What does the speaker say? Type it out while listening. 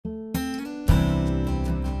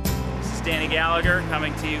Danny Gallagher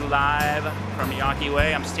coming to you live from Yankee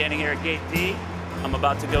Way. I'm standing here at Gate D. I'm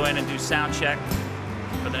about to go in and do sound check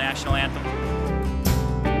for the national anthem.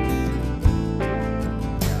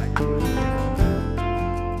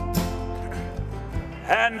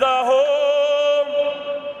 And the home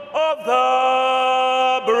of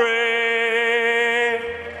the brave.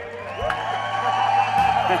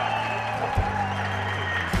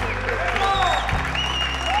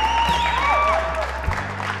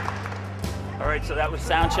 All right, so that was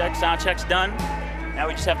sound check. Sound check's done. Now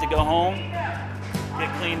we just have to go home, get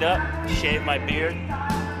cleaned up, shave my beard,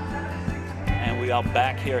 and we are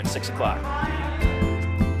back here at 6 o'clock.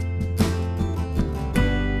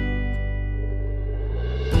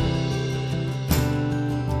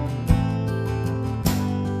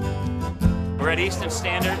 We're at Easton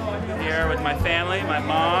Standard here with my family, my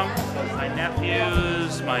mom, my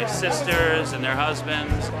nephews, my sisters, and their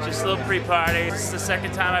husbands. Just a little pre-party. It's the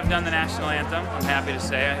second time I've done the national anthem, I'm happy to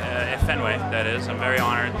say, at Fenway, that is. I'm very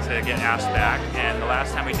honored to get asked back. And the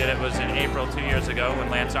last time we did it was in April 2 years ago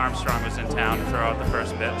when Lance Armstrong was in town to throw out the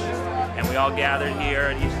first pitch. And we all gathered here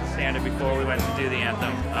at Easton Standard before we went to do the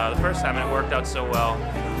anthem the first time, and it worked out so well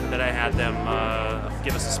that I had them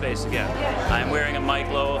give us the space again. I'm wearing a Mike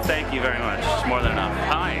Lowell, thank you very much, it's more than enough.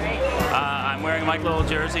 Hi, I'm wearing a Mike Lowell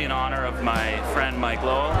jersey in honor of my friend Mike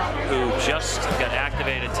Lowell, who just got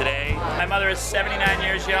activated today. My mother is 79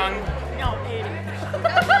 years young. No, 80.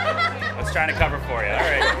 I was trying to cover for you, all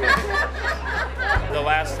right. The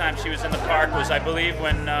last time she was in the park was, I believe,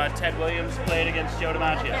 when Ted Williams played against Joe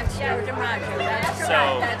DiMaggio. Yes, Joe DiMaggio, that's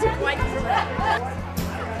So, correct, that's quite correct.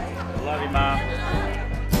 Love you, Mom.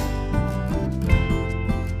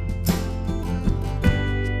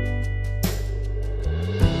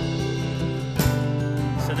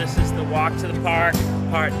 So this is the walk to the park,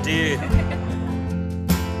 part 2.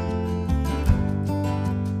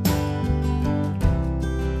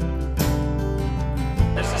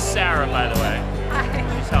 This is Sarah, by the way. Hi.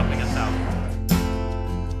 She's helping us out.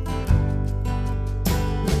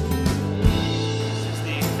 This is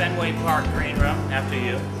the Fenway Park Green Room, after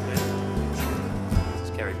you. This is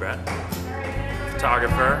Carrie Brett,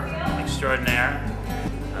 photographer extraordinaire.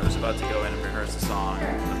 I was about to go in and rehearse the song.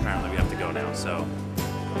 Apparently we have to go now, so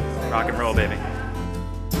rock and roll, baby.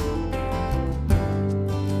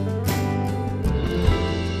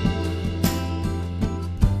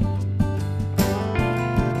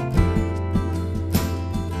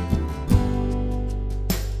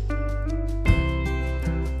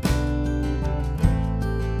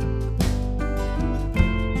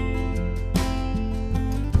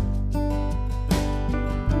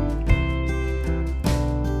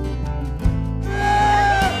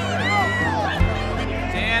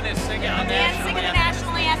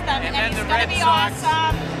 And then the Red Sox.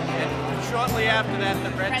 Awesome. And shortly after that, the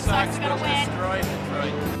Red Sox will destroy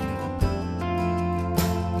Detroit.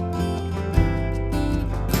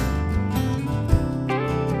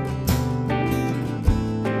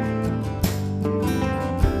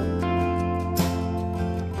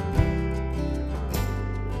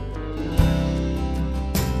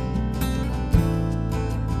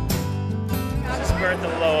 This is Bertha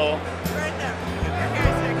Lowell.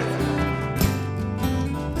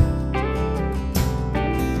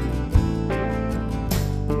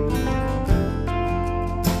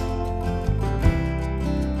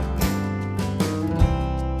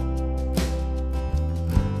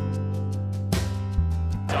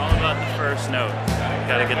 First note.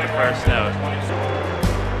 Gotta get the first note.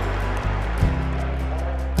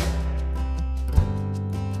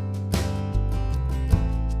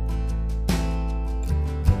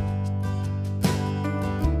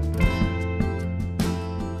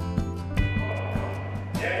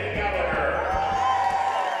 Danny Gallagher.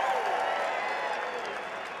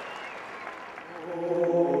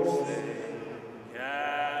 Oh, say,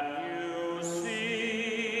 can you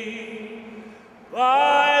see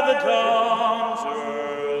by the dawn's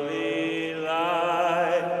early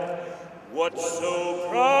light what so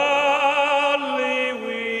proudly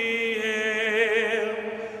we hail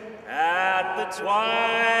at the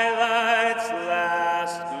twilight's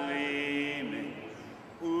last gleaming,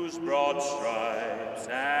 whose broad stripes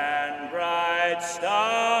and bright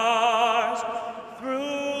stars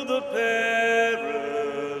through the perilous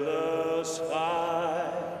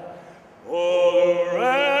fight o'er the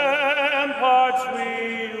ramparts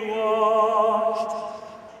we watched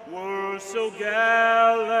were so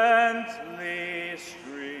gallantly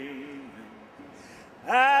streaming,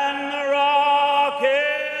 and the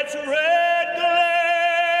rocket's red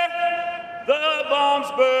glare, the bombs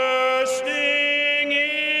bursting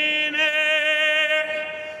in air,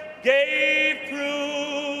 gave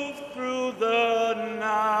proof through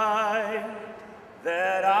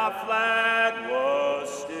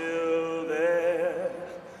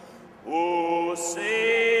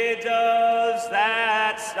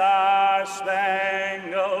Star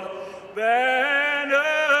Spangled Banner.